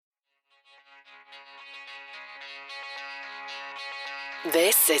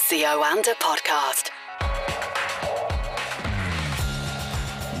This is the Oanda Podcast.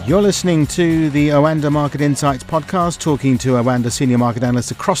 You're listening to the Oanda Market Insights Podcast, talking to Oanda senior market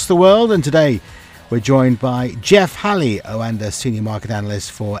analysts across the world. And today we're joined by Jeff Halley, Oanda senior market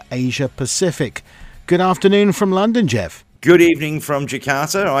analyst for Asia Pacific. Good afternoon from London, Jeff. Good evening from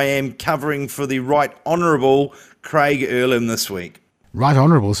Jakarta. I am covering for the Right Honourable Craig Erlam this week. Right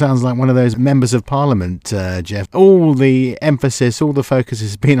Honourable sounds like one of those members of Parliament, Jeff. All the emphasis, all the focus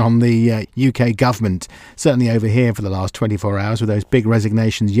has been on the UK government, certainly over here for the last 24 hours with those big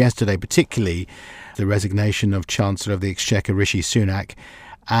resignations yesterday, particularly the resignation of Chancellor of the Exchequer, Rishi Sunak.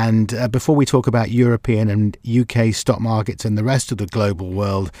 And before we talk about European and UK stock markets and the rest of the global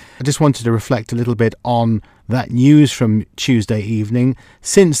world, I just wanted to reflect a little bit on that news from Tuesday evening.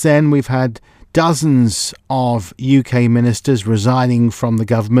 Since then, we've had dozens of UK ministers resigning from the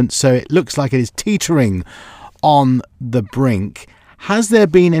government, so it looks like it is teetering on the brink. Has there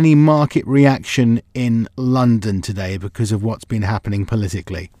been any market reaction in London today because of what's been happening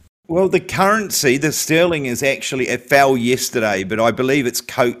politically? Well, the currency, the sterling, it fell yesterday, but I believe it's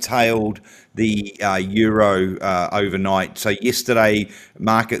coattailed the euro overnight. So yesterday,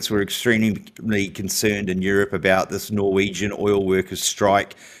 markets were extremely concerned in Europe about this Norwegian oil workers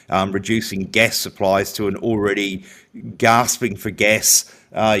strike, reducing gas supplies to an already gasping for gas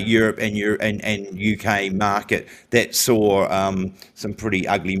Europe and UK market. That saw some pretty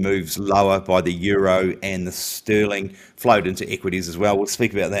ugly moves lower by the euro, and the sterling flowed into equities as well. We'll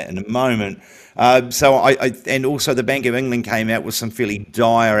speak about that in a moment. And also the Bank of England came out with some fairly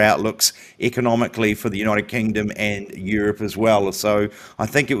dire outlooks economically for the United Kingdom and Europe as well. So I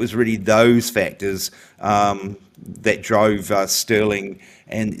think it was really those factors that drove sterling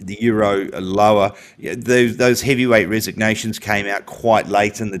and the euro lower. Those heavyweight resignations came out quite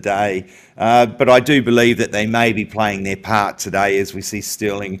late in the day, but I do believe that they may be playing their part today as we see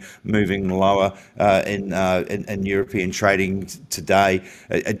sterling moving lower in European trading today.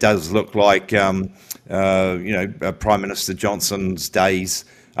 It does look like Prime Minister Johnson's days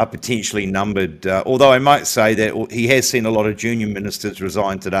are potentially numbered, although I might say that he has seen a lot of junior ministers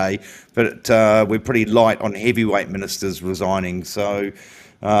resign today, but we're pretty light on heavyweight ministers resigning, so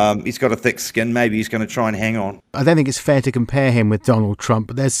he's got a thick skin. Maybe he's going to try and hang on. I don't think it's fair to compare him with Donald Trump,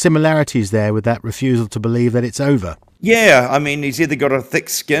 but there's similarities there with that refusal to believe that it's over. Yeah, I mean, he's either got a thick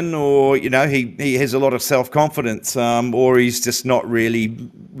skin or, he has a lot of self-confidence, or he's just not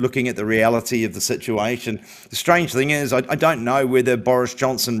really looking at the reality of the situation. The strange thing is, I don't know whether Boris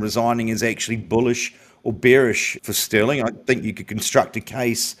Johnson resigning is actually bullish or bearish for sterling. I think you could construct a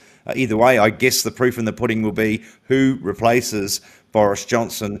case either way. I guess the proof in the pudding will be who replaces Boris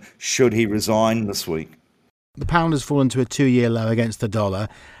Johnson should he resign this week. The pound has fallen to a 2-year low against the dollar.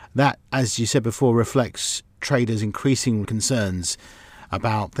 That, as you said before, reflects traders' increasing concerns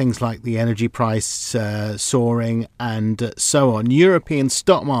about things like the energy price soaring and so on. European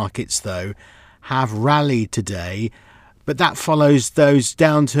stock markets, though, have rallied today, but that follows those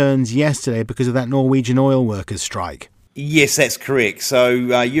downturns yesterday because of that Norwegian oil workers strike. Yes, that's correct. So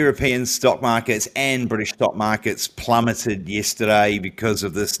European stock markets and British stock markets plummeted yesterday because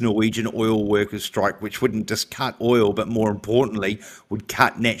of this Norwegian oil workers strike, which wouldn't just cut oil, but more importantly, would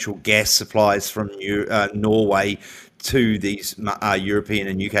cut natural gas supplies from Norway to these European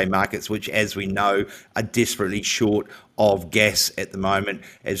and UK markets, which, as we know, are desperately short of gas at the moment,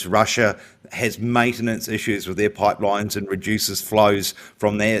 as Russia has maintenance issues with their pipelines and reduces flows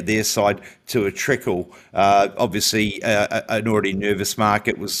from their side to a trickle. Obviously, an already nervous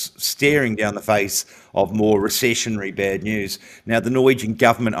market was staring down the face of more recessionary bad news. Now, the Norwegian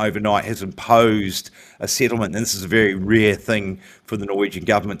government overnight has imposed a settlement, and this is a very rare thing for the Norwegian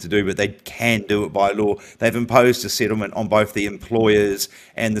government to do, but they can do it by law. They've imposed a settlement on both the employers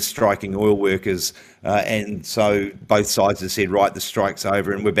and the striking oil workers, and so both sides have said, right, the strike's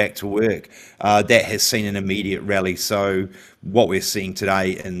over and we're back to work. That has seen an immediate rally. So what we're seeing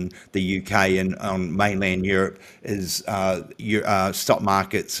today in the UK and on mainland Europe is stock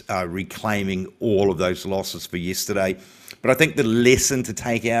markets reclaiming all of those losses for yesterday. But I think the lesson to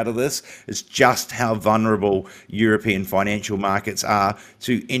take out of this is just how vulnerable European financial markets are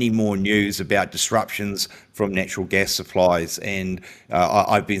to any more news about disruptions from natural gas supplies. And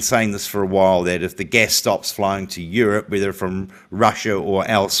I've been saying this for a while, that if the gas stops flowing to Europe, whether from Russia or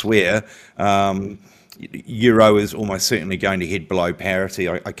elsewhere, euro is almost certainly going to head below parity.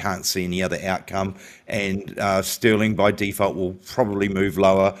 I can't see any other outcome. And sterling by default will probably move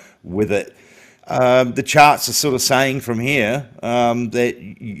lower with it. The charts are sort of saying from here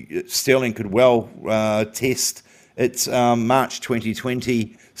that sterling could well test its March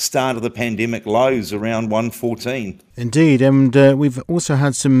 2020 start of the pandemic lows around 114. Indeed, and we've also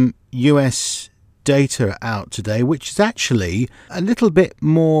had some US data out today, which is actually a little bit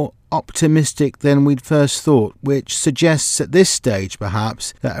more optimistic than we'd first thought, which suggests at this stage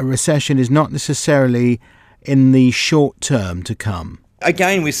perhaps that a recession is not necessarily in the short term to come.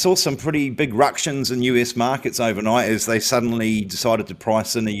 Again, we saw some pretty big ructions in US markets overnight as they suddenly decided to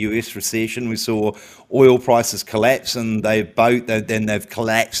price in a US recession. We saw oil prices collapse, and they've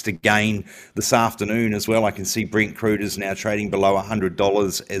collapsed again this afternoon as well. I can see Brent crude is now trading below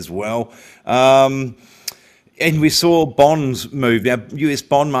 $100 as well. And we saw bonds move. Now, US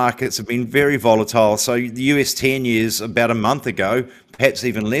bond markets have been very volatile. So the US 10 years about a month ago, perhaps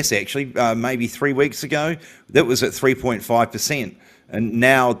even less actually, maybe 3 weeks ago, that was at 3.5%. And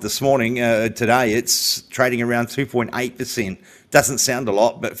now this morning, today, it's trading around 2.8%. Doesn't sound a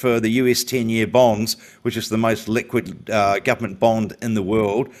lot, but for the US 10-year bonds, which is the most liquid government bond in the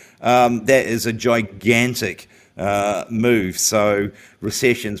world, that is a gigantic move. So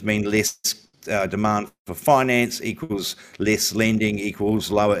recessions mean less demand for finance equals less lending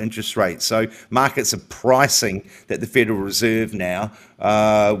equals lower interest rates. So markets are pricing that the Federal Reserve now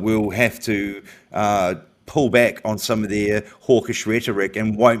will have to pull back on some of their hawkish rhetoric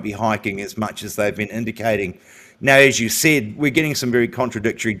and won't be hiking as much as they've been indicating. Now, as you said, we're getting some very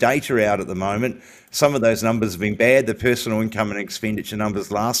contradictory data out at the moment. Some of those numbers have been bad. The personal income and expenditure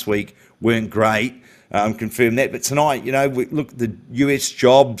numbers last week weren't great, confirmed that. But tonight, look, the US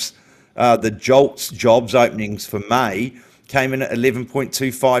jobs, the JOLTS jobs openings for May came in at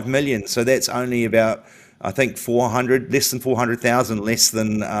 11.25 million. So that's only about, I think, less than 400,000 less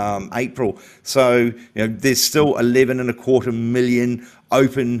than April. So there's still 11.25 million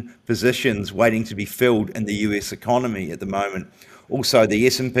open positions waiting to be filled in the US economy at the moment. Also, the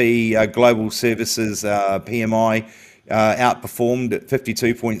S&P Global Services PMI outperformed at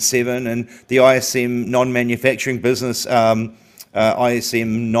 52.7, and the ISM non-manufacturing business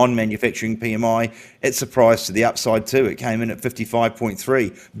ISM non-manufacturing PMI, it surprised to the upside too. It came in at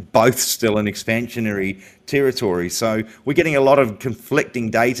 55.3, both still in expansionary territory. So we're getting a lot of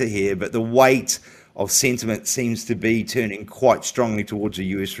conflicting data here, but the weight of sentiment seems to be turning quite strongly towards a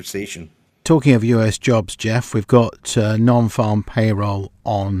US recession. Talking of US jobs, Jeff, we've got non-farm payroll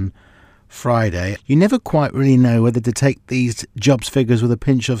on Friday. You never quite really know whether to take these jobs figures with a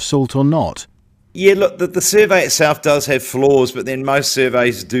pinch of salt or not. Yeah, look, the survey itself does have flaws, but then most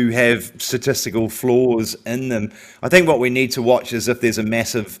surveys do have statistical flaws in them. I think what we need to watch is if there's a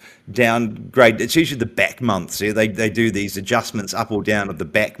massive downgrade. It's usually the back months. Yeah? They do these adjustments up or down of the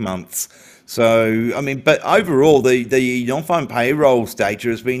back months. So, but overall, the non-farm payrolls data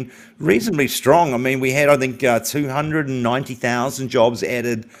has been reasonably strong. We had, I think, 290,000 jobs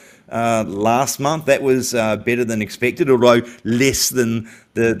added last month. That was better than expected, although less than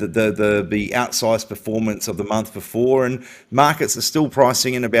the outsized performance of the month before. And markets are still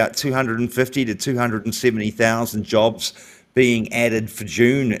pricing in about 250 to 270,000 jobs being added for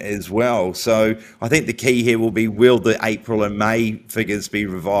June as well. So I think the key here will be, will the April and May figures be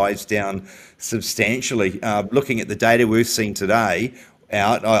revised down substantially? Looking at the data we've seen today,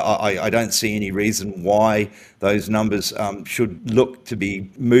 I don't see any reason why those numbers should look to be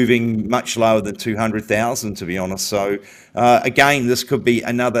moving much lower than 200,000, to be honest. So again, this could be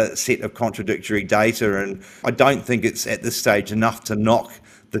another set of contradictory data, and I don't think it's at this stage enough to knock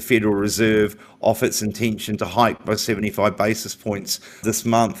the Federal Reserve off its intention to hike by 75 basis points this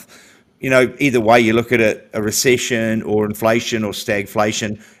month. Either way you look at it, a recession or inflation or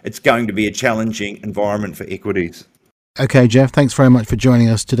stagflation, it's going to be a challenging environment for equities. Okay, Jeff, thanks very much for joining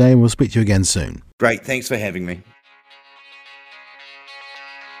us today. We'll speak to you again soon. Great, thanks for having me.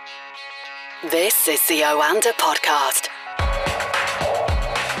 This is the Oanda Podcast.